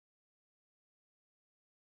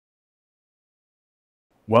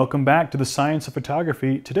Welcome back to the Science of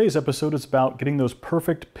Photography. Today's episode is about getting those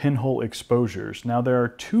perfect pinhole exposures. Now, there are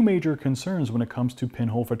two major concerns when it comes to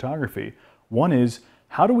pinhole photography. One is,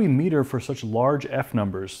 how do we meter for such large f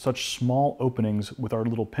numbers, such small openings with our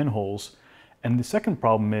little pinholes? And the second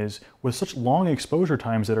problem is, with such long exposure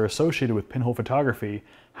times that are associated with pinhole photography,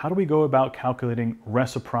 how do we go about calculating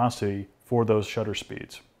reciprocity for those shutter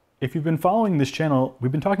speeds? If you've been following this channel,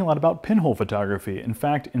 we've been talking a lot about pinhole photography. In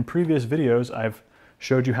fact, in previous videos, I've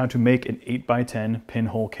showed you how to make an 8x10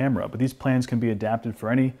 pinhole camera, but these plans can be adapted for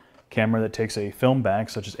any camera that takes a film back,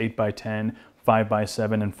 such as 8x10,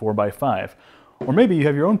 5x7, and 4x5. Or maybe you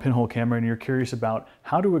have your own pinhole camera and you're curious about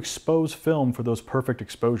how to expose film for those perfect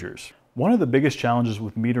exposures. One of the biggest challenges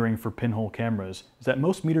with metering for pinhole cameras is that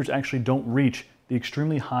most meters actually don't reach the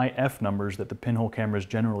extremely high f numbers that the pinhole cameras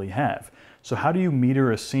generally have. So how do you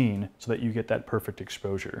meter a scene so that you get that perfect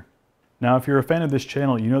exposure? Now, if you're a fan of this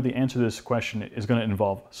channel, you know the answer to this question is going to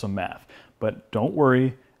involve some math. But don't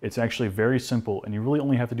worry, it's actually very simple, and you really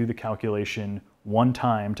only have to do the calculation one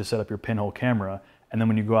time to set up your pinhole camera, and then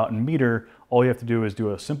when you go out and meter, all you have to do is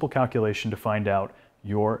do a simple calculation to find out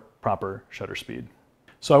your proper shutter speed.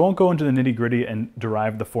 So I won't go into the nitty-gritty and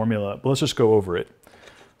derive the formula, but let's just go over it.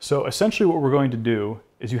 So essentially what we're going to do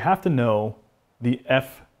is you have to know the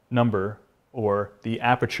f number or the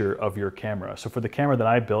aperture of your camera. So for the camera that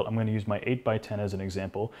I built, I'm going to use my 8x10 as an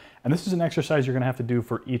example. And this is an exercise you're going to have to do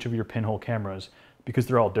for each of your pinhole cameras because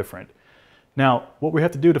they're all different. Now, what we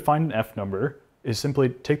have to do to find an f number is simply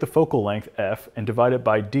take the focal length f and divide it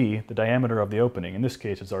by d, the diameter of the opening. In this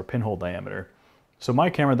case, it's our pinhole diameter. So my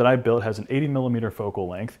camera that I built has an 80mm focal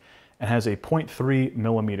length and has a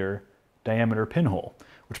 0.3mm diameter pinhole,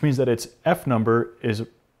 which means that its f number is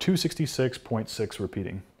 266.6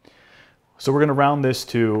 repeating. So we're going to round this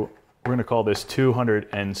to, we're going to call this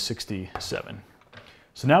 267.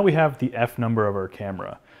 So now we have the f number of our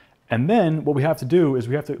camera. And then what we have to do is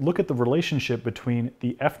we have to look at the relationship between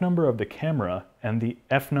the f number of the camera and the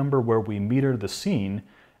f number where we meter the scene,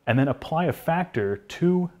 and then apply a factor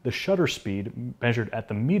to the shutter speed measured at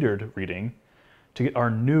the metered reading to get our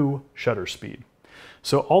new shutter speed.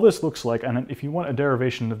 So all this looks like, and if you want a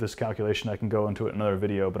derivation of this calculation, I can go into it in another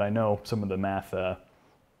video, but I know some of the math,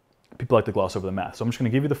 people like to gloss over the math. So I'm just going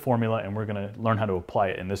to give you the formula and we're going to learn how to apply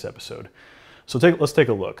it in this episode. So let's take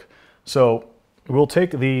a look. So we'll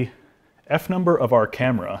take the f number of our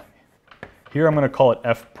camera. Here I'm going to call it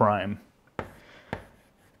f prime.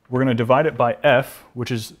 We're going to divide it by f, which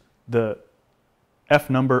is the f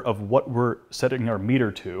number of what we're setting our meter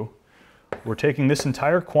to. We're taking this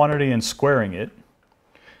entire quantity and squaring it.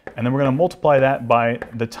 And then we're going to multiply that by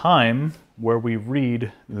the time where we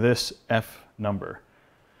read this f number.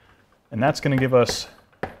 And that's going to give us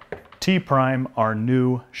t prime, our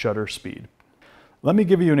new shutter speed. Let me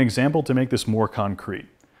give you an example to make this more concrete.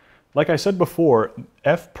 Like I said before,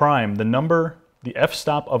 f prime, the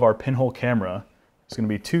f-stop of our pinhole camera is going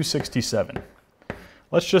to be 267.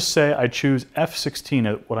 Let's just say I choose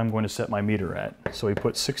f16 at what I'm going to set my meter at. So we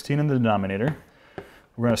put 16 in the denominator.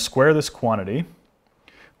 We're going to square this quantity.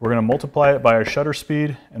 We're going to multiply it by our shutter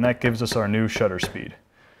speed, and that gives us our new shutter speed.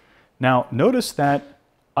 Now, notice that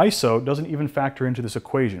ISO doesn't even factor into this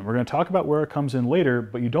equation. We're going to talk about where it comes in later,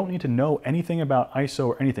 but you don't need to know anything about ISO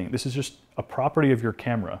or anything. This is just a property of your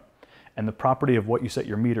camera and the property of what you set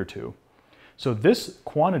your meter to. So this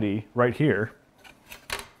quantity right here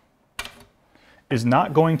is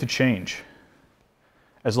not going to change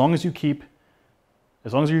as long as you're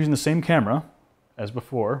using the same camera as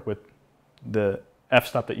before with the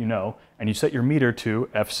f-stop that you know, and you set your meter to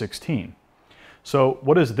f16. So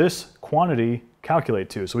what does this quantity calculate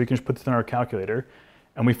to? So we can just put this in our calculator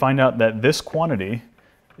and we find out that this quantity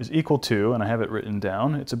is equal to, and I have it written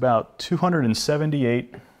down, it's about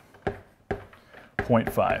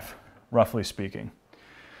 278.5, roughly speaking.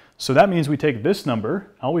 So that means we take this number,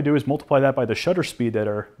 all we do is multiply that by the shutter speed that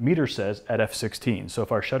our meter says at f16. So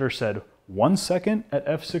if our shutter said 1 second at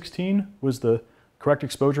f16 was the correct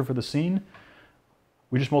exposure for the scene,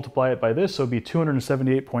 we just multiply it by this, so it'd be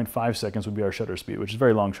 278.5 seconds would be our shutter speed, which is a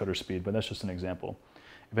very long shutter speed, but that's just an example.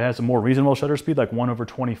 If it has a more reasonable shutter speed, like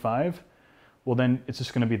 1/25, well then it's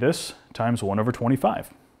just going to be this times 1/25.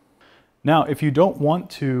 Now, if you don't want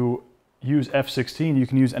to use f16, you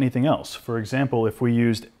can use anything else. For example, if we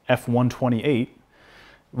used f128,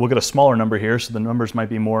 we'll get a smaller number here, so the numbers might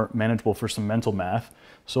be more manageable for some mental math.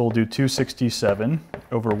 So we'll do 267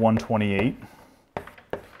 over 128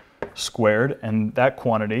 squared, and that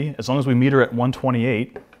quantity, as long as we meter at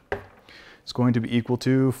 128, it's going to be equal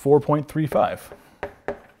to 4.35.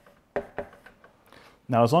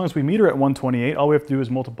 Now, as long as we meter at 128, all we have to do is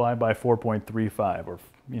multiply by 4.35, or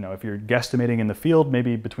if you're guesstimating in the field,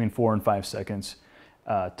 maybe between 4 and 5 seconds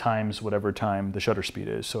times whatever time the shutter speed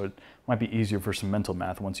is. So it might be easier for some mental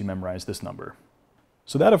math once you memorize this number.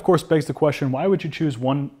 So that, of course, begs the question, why would you choose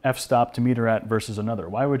one f-stop to meter at versus another?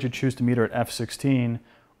 Why would you choose to meter at f16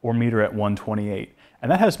 or meter at 128?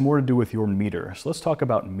 And that has more to do with your meter. So let's talk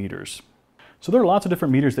about meters. So there are lots of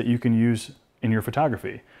different meters that you can use in your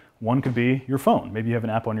photography. One could be your phone. Maybe you have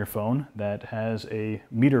an app on your phone that has a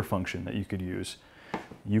meter function that you could use.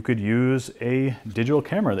 You could use a digital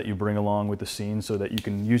camera that you bring along with the scene so that you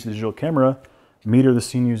can use the digital camera, meter the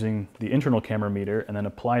scene using the internal camera meter, and then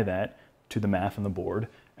apply that to the math on the board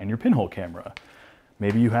and your pinhole camera.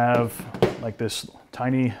 Maybe you have like this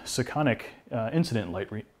tiny Sekonic incident light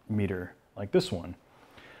meter like this one.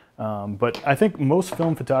 But I think most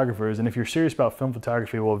film photographers, and if you're serious about film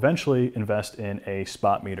photography, will eventually invest in a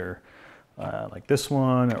spot meter like this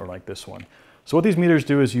one or like this one. So what these meters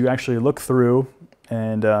do is you actually look through,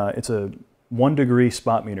 and it's a 1 degree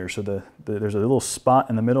spot meter. So there's a little spot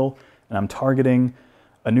in the middle, and I'm targeting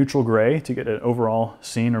a neutral gray to get an overall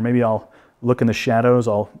scene, or maybe I'll look in the shadows,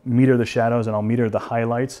 I'll meter the shadows, and I'll meter the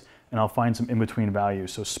highlights, and I'll find some in-between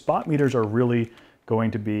values. So spot meters are really going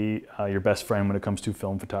to be your best friend when it comes to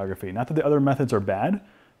film photography. Not that the other methods are bad,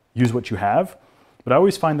 use what you have, but I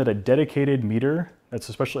always find that a dedicated meter, that's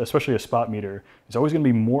especially a spot meter, is always going to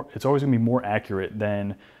be more accurate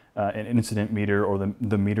than an incident meter or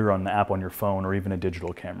the meter on the app on your phone or even a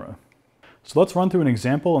digital camera. So let's run through an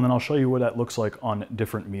example, and then I'll show you what that looks like on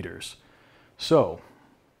different meters. So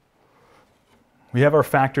we have our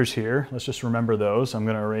factors here. Let's just remember those. I'm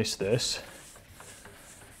going to erase this.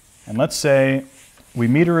 And let's say we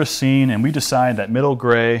meter a scene and we decide that middle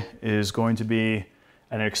gray is going to be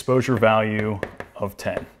an exposure value of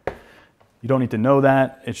 10. You don't need to know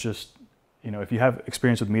that. It's just, if you have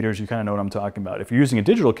experience with meters, you kind of know what I'm talking about. If you're using a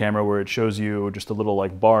digital camera where it shows you just a little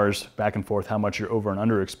like bars back and forth how much you're over and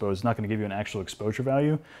underexposed, it's not going to give you an actual exposure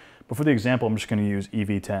value. But for the example, I'm just going to use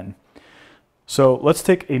EV10. So let's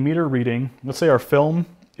take a meter reading. Let's say our film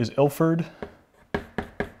is Ilford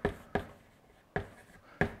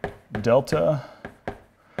Delta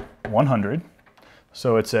 100.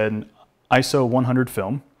 So it's an ISO 100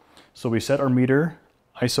 film. So we set our meter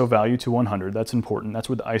ISO value to 100. That's important. That's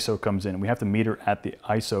where the ISO comes in. We have to meter at the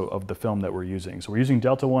ISO of the film that we're using. So we're using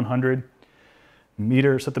Delta 100.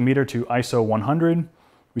 Set the meter to ISO 100.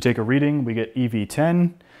 We take a reading. We get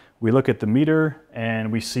EV10. We look at the meter and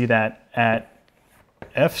we see that at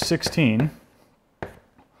f16,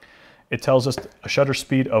 it tells us a shutter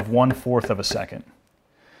speed of 1/4 of a second.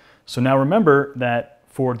 So now remember that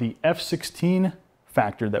for the f16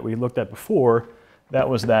 factor that we looked at before, that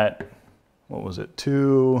was that, what was it,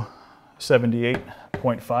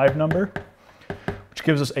 278.5 number, which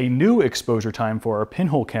gives us a new exposure time for our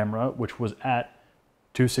pinhole camera, which was at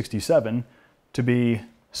 267, to be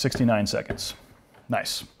 69 seconds.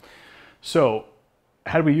 Nice. So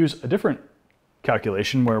had we used a different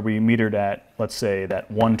calculation where we metered at, let's say,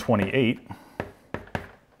 that 128,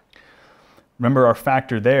 remember our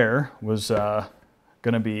factor there was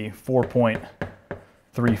going to be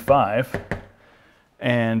 4.35,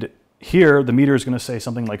 and here the meter is going to say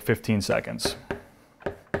something like 15 seconds.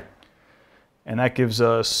 And that gives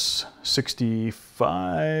us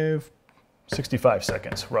 65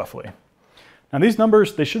 seconds, roughly. Now these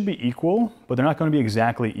numbers, they should be equal, but they're not going to be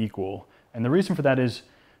exactly equal. And the reason for that is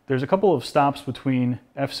there's a couple of stops between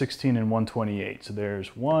f16 and 128. So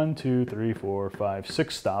there's 1, 2, 3, 4, 5,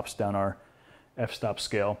 6 stops down our f-stop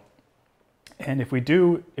scale. And if we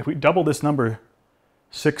double this number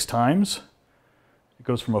 6 times, it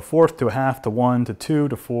goes from 1/4 to 1/2 to 1 to 2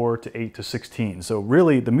 to 4 to 8 to 16. So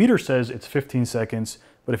really the meter says it's 15 seconds,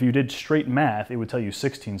 but if you did straight math, it would tell you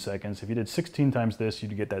 16 seconds. If you did 16 times this,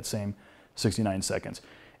 you'd get that same 69 seconds.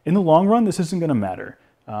 In the long run, this isn't going to matter.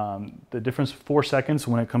 The difference, 4 seconds,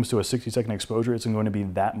 when it comes to a 60-second exposure, isn't going to be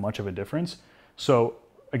that much of a difference. So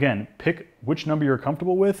again, pick which number you're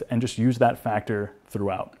comfortable with and just use that factor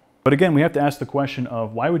throughout. But again, we have to ask the question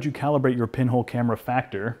of why would you calibrate your pinhole camera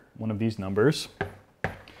factor, one of these numbers,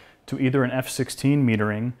 to either an f16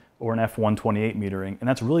 metering or an f128 metering, and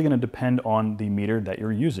that's really going to depend on the meter that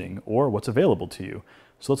you're using or what's available to you.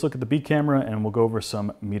 So let's look at the B camera and we'll go over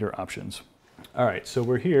some meter options. All right, so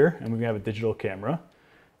we're here and we have a digital camera.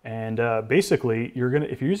 And basically,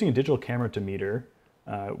 if you're using a digital camera to meter,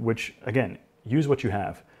 which again, use what you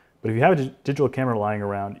have. But if you have a digital camera lying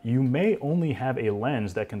around, you may only have a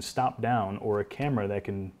lens that can stop down or a camera that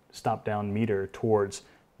can stop down meter towards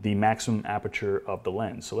the maximum aperture of the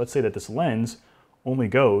lens. So let's say that this lens only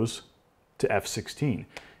goes to f16.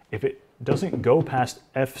 If it doesn't go past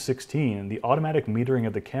f16, the automatic metering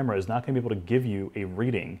of the camera is not going to be able to give you a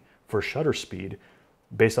reading for shutter speed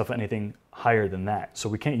based off anything higher than that. So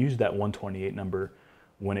we can't use that 128 number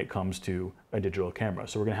when it comes to a digital camera.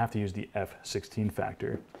 So we're going to have to use the f16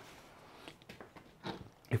 factor.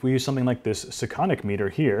 If we use something like this Sekonic meter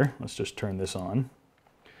here, let's just turn this on.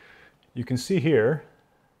 You can see here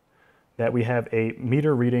that we have a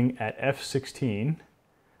meter reading at f16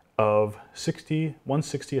 of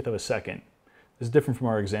 1/60th of a second. This is different from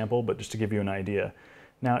our example, but just to give you an idea.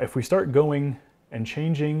 Now, if we start going and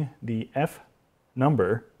changing the f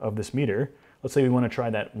number of this meter, let's say we want to try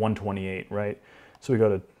that 128, right? So we go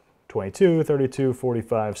to 22, 32,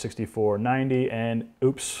 45, 64, 90, and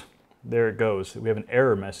oops, there it goes. We have an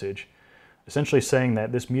error message, essentially saying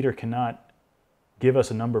that this meter cannot give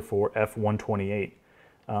us a number for f128.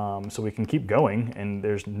 So we can keep going, and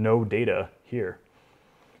there's no data here.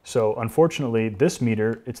 So unfortunately, this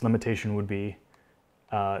meter, its limitation would be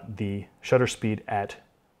the shutter speed at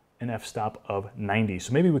an f-stop of 90.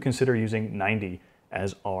 So maybe we consider using 90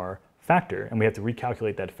 as our factor, and we have to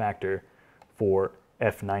recalculate that factor for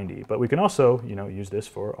f90. But we can also, use this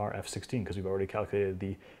for our f16 because we've already calculated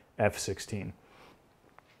the f16.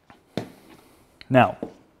 Now,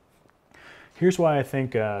 here's why I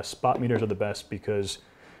think spot meters are the best, because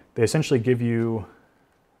they essentially give you,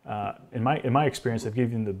 in my experience, they've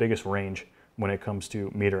given you the biggest range when it comes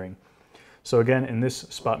to metering. So again, in this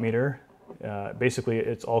spot meter, basically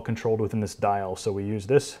it's all controlled within this dial. So we use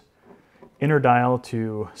this inner dial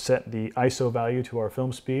to set the ISO value to our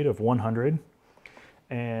film speed of 100.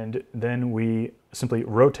 And then we simply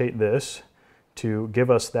rotate this to give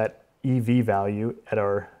us that EV value at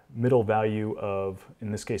our middle value of,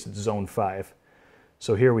 in this case, it's zone 5.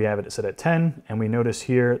 So here we have it set at 10, and we notice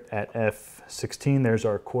here at f16, there's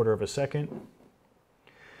our 1/4 of a second.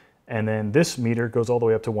 And then this meter goes all the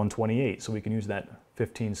way up to 128, so we can use that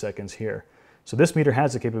 15 seconds here. So this meter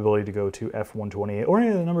has the capability to go to f128, or any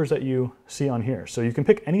of the numbers that you see on here. So you can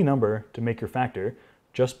pick any number to make your factor,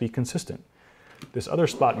 just be consistent. This other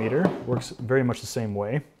spot meter works very much the same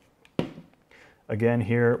way. Again,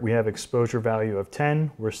 here we have exposure value of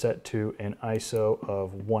 10. We're set to an ISO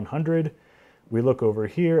of 100. We look over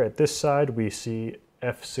here at this side, we see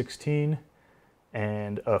f16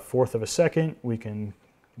 and a 1/4 of a second. We can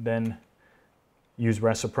then use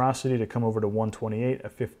reciprocity to come over to 128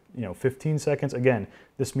 at 15 seconds. Again,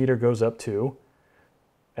 this meter goes up to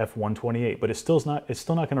f128, but it's still not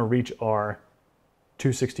going to reach our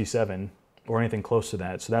 267 or anything close to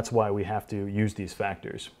that. So that's why we have to use these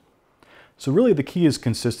factors. So really the key is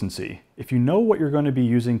consistency. If you know what you're going to be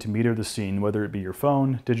using to meter the scene, whether it be your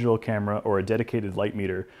phone, digital camera, or a dedicated light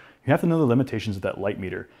meter, you have to know the limitations of that light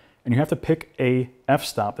meter. And you have to pick a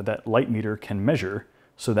f-stop that light meter can measure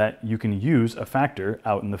so that you can use a factor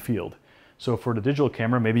out in the field. So for the digital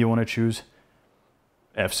camera, maybe you want to choose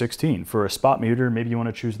f16. For a spot meter, maybe you want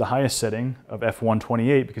to choose the highest setting of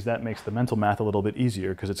f128 because that makes the mental math a little bit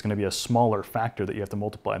easier because it's going to be a smaller factor that you have to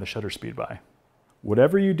multiply the shutter speed by.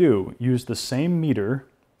 Whatever you do, use the same meter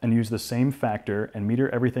and use the same factor and meter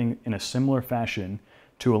everything in a similar fashion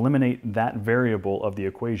to eliminate that variable of the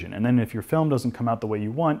equation. And then if your film doesn't come out the way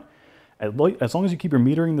you want, as long as you keep your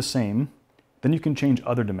metering the same, then you can change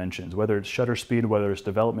other dimensions, whether it's shutter speed, whether it's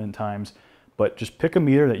development times, but just pick a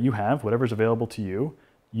meter that you have, whatever's available to you,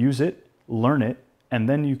 use it, learn it, and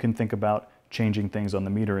then you can think about changing things on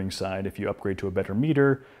the metering side if you upgrade to a better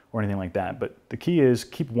meter or anything like that. But the key is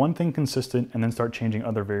keep one thing consistent and then start changing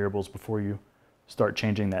other variables before you start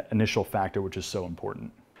changing that initial factor, which is so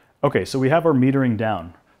important. Okay, so we have our metering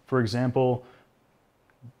down. For example,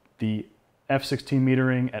 the f16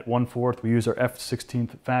 metering at 1/4, we use our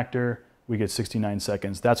f16th factor, we get 69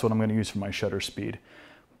 seconds. That's what I'm going to use for my shutter speed.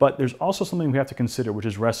 But there's also something we have to consider, which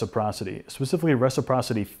is reciprocity, specifically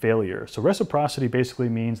reciprocity failure. So reciprocity basically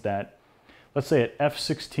means that, let's say at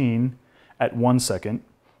f16 at 1 second,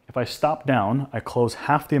 if I stop down, I close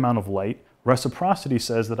half the amount of light. Reciprocity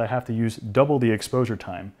says that I have to use double the exposure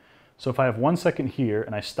time. So if I have 1 second here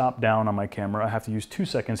and I stop down on my camera, I have to use 2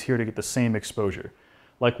 seconds here to get the same exposure.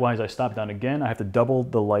 Likewise, I stop down again, I have to double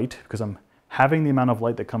the light because I'm having the amount of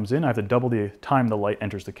light that comes in, I have to double the time the light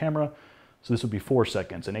enters the camera. So this would be 4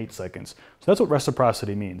 seconds and 8 seconds. So that's what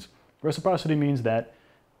reciprocity means. Reciprocity means that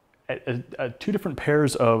two different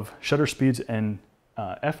pairs of shutter speeds and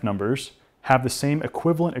f numbers have the same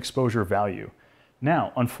equivalent exposure value.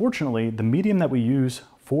 Now, unfortunately, the medium that we use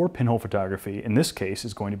for pinhole photography in this case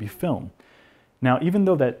is going to be film. Now, even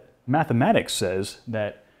though that mathematics says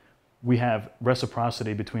that we have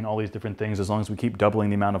reciprocity between all these different things as long as we keep doubling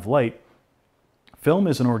the amount of light, film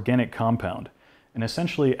is an organic compound. And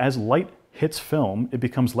essentially, as light hits film, it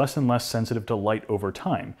becomes less and less sensitive to light over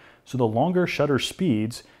time. So the longer shutter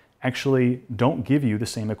speeds actually don't give you the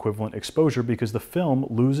same equivalent exposure because the film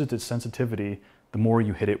loses its sensitivity the more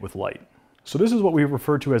you hit it with light. So this is what we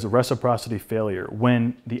refer to as a reciprocity failure,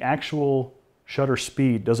 when the actual shutter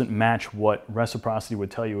speed doesn't match what reciprocity would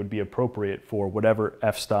tell you would be appropriate for whatever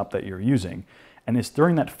f-stop that you're using. And it's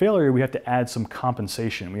during that failure we have to add some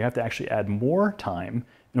compensation. We have to actually add more time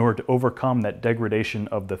in order to overcome that degradation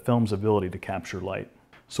of the film's ability to capture light.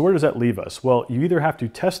 So where does that leave us? Well, you either have to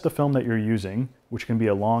test the film that you're using, which can be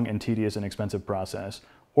a long and tedious and expensive process,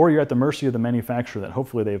 or you're at the mercy of the manufacturer that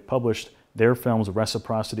hopefully they've published their film's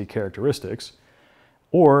reciprocity characteristics,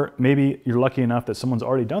 or maybe you're lucky enough that someone's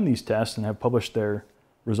already done these tests and have published their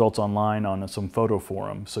results online on some photo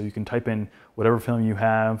forum. So you can type in whatever film you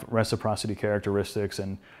have, reciprocity characteristics,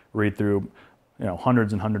 and read through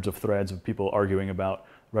hundreds and hundreds of threads of people arguing about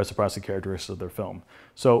reciprocity characteristics of their film.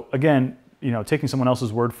 So again, taking someone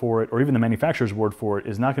else's word for it, or even the manufacturer's word for it,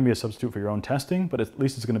 is not going to be a substitute for your own testing, but at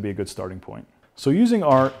least it's going to be a good starting point. So using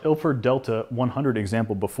our Ilford Delta 100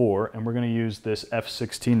 example before, and we're going to use this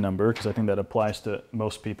F16 number because I think that applies to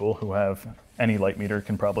most people who have any light meter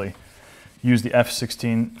can probably use the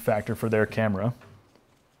F16 factor for their camera.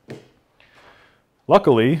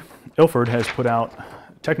 Luckily, Ilford has put out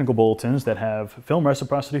technical bulletins that have film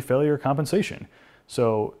reciprocity failure compensation.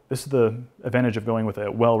 So this is the advantage of going with a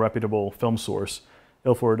well-reputable film source.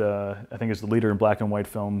 Ilford, I think, is the leader in black and white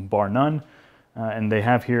film, bar none. And they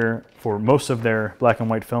have here, for most of their black and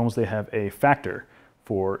white films, they have a factor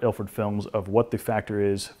for Ilford films of what the factor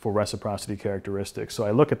is for reciprocity characteristics. So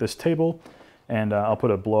I look at this table, and I'll put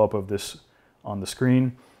a blow-up of this on the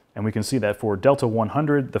screen, and we can see that for Delta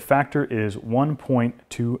 100, the factor is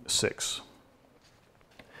 1.26.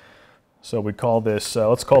 So we call this,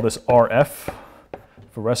 let's call this RF.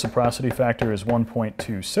 For reciprocity factor is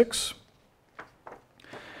 1.26.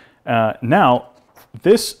 Now,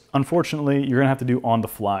 this, unfortunately, you're going to have to do on the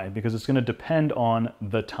fly because it's going to depend on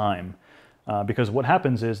the time. Because what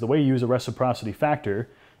happens is the way you use a reciprocity factor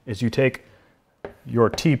is you take your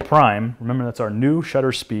T prime, remember that's our new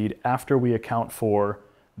shutter speed after we account for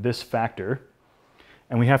this factor,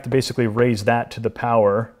 and we have to basically raise that to the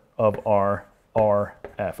power of our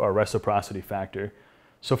RF, our reciprocity factor.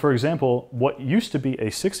 So for example, what used to be a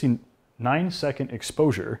 69-second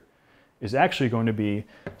exposure is actually going to be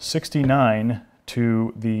 69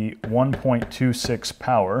 to the 1.26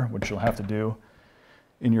 power, which you'll have to do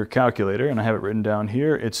in your calculator, and I have it written down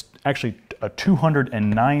here. It's actually a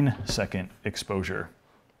 209-second exposure.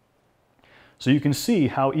 So you can see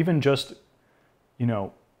how even just,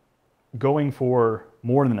 going for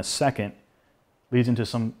more than a second leads into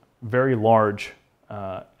some very large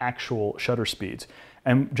actual shutter speeds.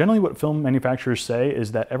 And generally what film manufacturers say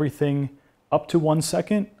is that everything up to 1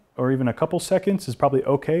 second or even a couple seconds is probably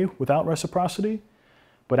okay without reciprocity.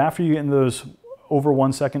 But after you get into those over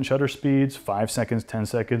 1 second shutter speeds, 5 seconds, 10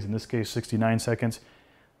 seconds, in this case 69 seconds,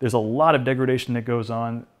 there's a lot of degradation that goes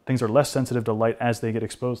on. Things are less sensitive to light as they get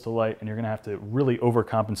exposed to light, and you're going to have to really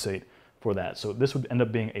overcompensate for that. So this would end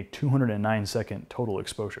up being a 209-second total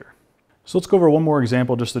exposure. So let's go over one more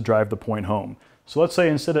example just to drive the point home. So let's say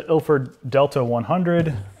instead of Ilford Delta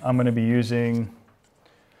 100, I'm going to be using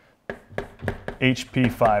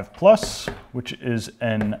HP5 Plus, which is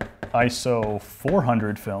an ISO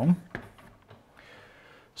 400 film.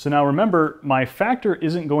 So now remember, my factor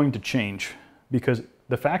isn't going to change because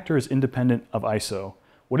the factor is independent of ISO.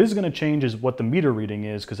 What is going to change is what the meter reading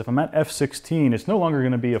is, because if I'm at f16, it's no longer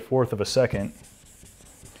going to be 1/4 of a second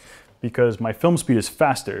because my film speed is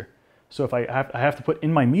faster. So if I have to put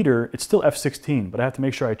in my meter, it's still f16, but I have to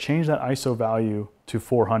make sure I change that ISO value to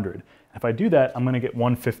 400. If I do that, I'm going to get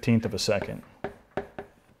 1/15 of a second.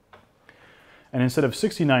 And instead of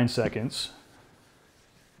 69 seconds,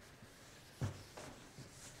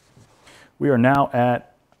 we are now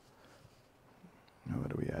at,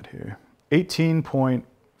 what are we at here?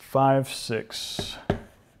 18.56,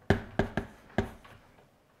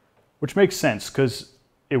 which makes sense because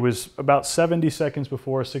it was about 70 seconds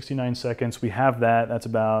before, 69 seconds. We have that, that's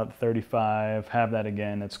about 35, have that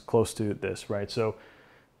again, that's close to this, right? So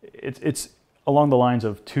it's along the lines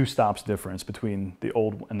of 2 stops difference between the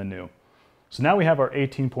old and the new. So now we have our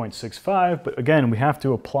 18.65, but again, we have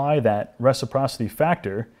to apply that reciprocity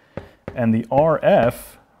factor, and the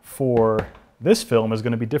RF for this film is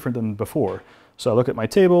going to be different than before. So I look at my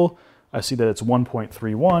table, I see that it's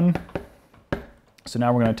 1.31. So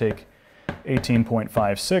now we're going to take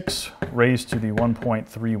 18.56 raised to the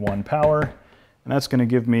 1.31 power, and that's going to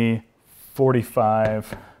give me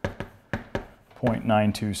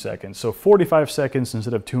 45.92 seconds. So 45 seconds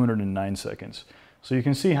instead of 209 seconds. So you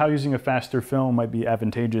can see how using a faster film might be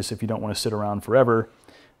advantageous if you don't want to sit around forever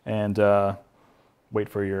and wait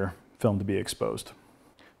for your film to be exposed.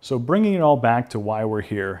 So bringing it all back to why we're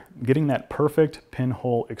here, getting that perfect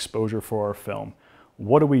pinhole exposure for our film.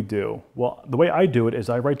 What do we do? Well, the way I do it is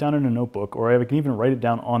I write down in a notebook, or I can even write it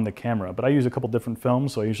down on the camera, but I use a couple different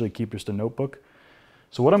films, so I usually keep just a notebook.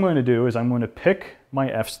 So what I'm going to do is I'm going to pick my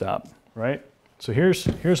f-stop, right? So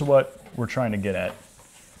here's what we're trying to get at.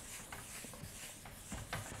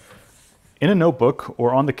 In a notebook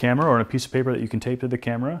or on the camera or on a piece of paper that you can tape to the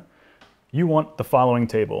camera, you want the following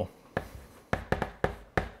table.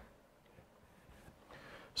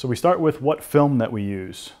 So we start with what film that we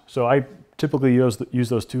use. So I typically use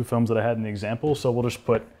those two films that I had in the example. So we'll just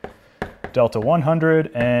put Delta 100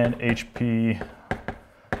 and HP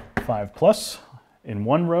 5+ in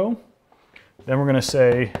one row. Then we're going to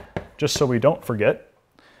say, just so we don't forget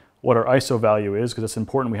what our ISO value is, because it's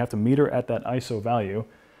important, we have to meter at that ISO value.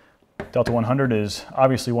 Delta 100 is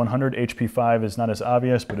obviously 100, HP 5 is not as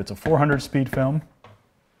obvious, but it's a 400 speed film.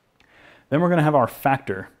 Then we're going to have our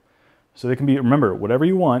factor. So they can be, remember, whatever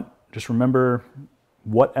you want, just remember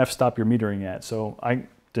what f-stop you're metering at. So I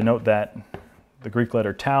denote that the Greek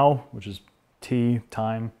letter tau, which is t,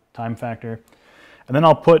 time factor. And then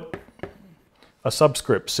I'll put a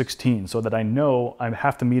subscript 16 so that I know I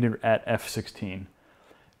have to meter at f16.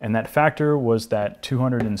 And that factor was that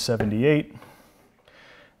 278.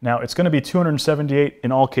 Now it's going to be 278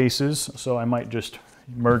 in all cases, so I might just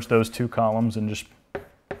merge those two columns and just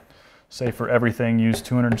say for everything use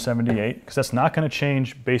 278, because that's not going to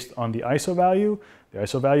change based on the ISO value. The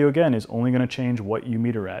ISO value, again, is only going to change what you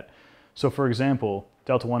meter at. So for example,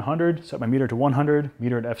 Delta 100, set my meter to 100,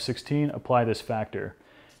 meter at f16, apply this factor.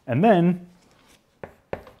 And then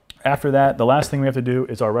after that, the last thing we have to do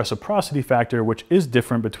is our reciprocity factor, which is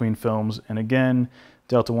different between films. And again,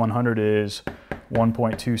 Delta 100 is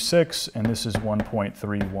 1.26 and this is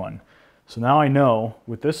 1.31. So now I know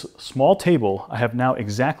with this small table, I have now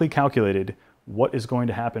exactly calculated what is going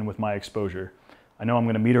to happen with my exposure. I know I'm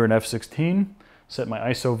going to meter at f16, set my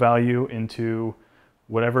ISO value into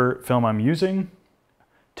whatever film I'm using,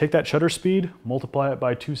 take that shutter speed, multiply it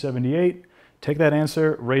by 278, take that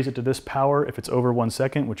answer, raise it to this power if it's over 1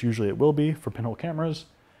 second, which usually it will be for pinhole cameras,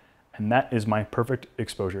 and that is my perfect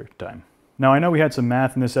exposure time. Now I know we had some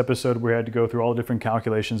math in this episode where we had to go through all the different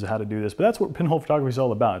calculations of how to do this, but that's what pinhole photography is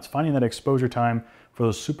all about. It's finding that exposure time for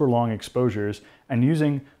those super long exposures and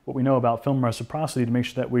using what we know about film reciprocity to make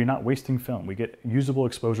sure that we're not wasting film. We get usable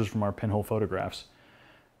exposures from our pinhole photographs.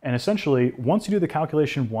 And essentially, once you do the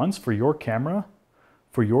calculation once for your camera,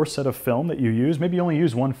 for your set of film that you use, maybe you only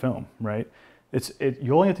use one film, right?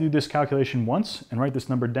 You only have to do this calculation once and write this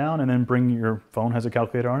number down and then bring your phone has a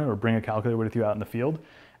calculator on it or bring a calculator with you out in the field.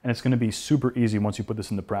 And it's going to be super easy once you put this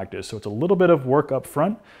into practice. So it's a little bit of work up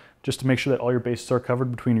front just to make sure that all your bases are covered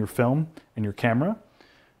between your film and your camera.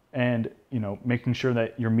 And making sure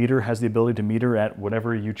that your meter has the ability to meter at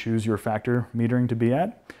whatever you choose your factor metering to be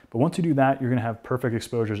at. But once you do that, you're going to have perfect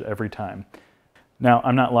exposures every time. Now,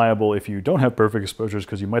 I'm not liable if you don't have perfect exposures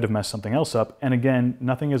because you might have messed something else up. And again,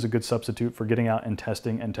 nothing is a good substitute for getting out and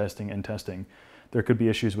testing and testing and testing. There could be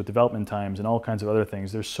issues with development times and all kinds of other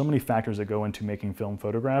things. There's so many factors that go into making film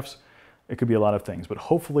photographs. It could be a lot of things, but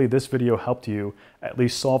hopefully this video helped you at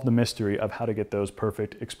least solve the mystery of how to get those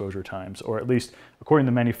perfect exposure times, or at least according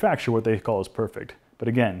to the manufacturer, what they call is perfect. But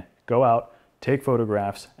again, go out, take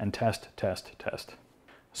photographs, and test, test, test.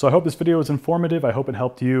 So I hope this video was informative. I hope it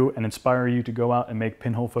helped you and inspire you to go out and make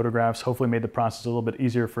pinhole photographs. Hopefully made the process a little bit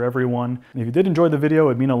easier for everyone. And if you did enjoy the video,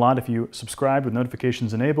 it'd mean a lot if you subscribed with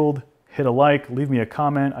notifications enabled. Hit a like, leave me a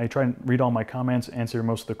comment. I try and read all my comments, answer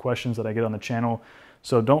most of the questions that I get on the channel.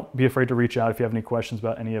 So don't be afraid to reach out if you have any questions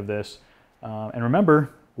about any of this. And remember,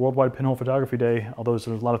 Worldwide Pinhole Photography Day, although there's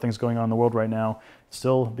a lot of things going on in the world right now, it's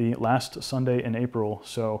still the last Sunday in April.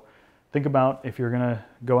 So think about if you're gonna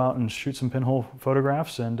go out and shoot some pinhole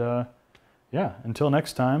photographs. And yeah, until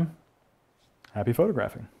next time, happy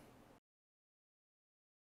photographing.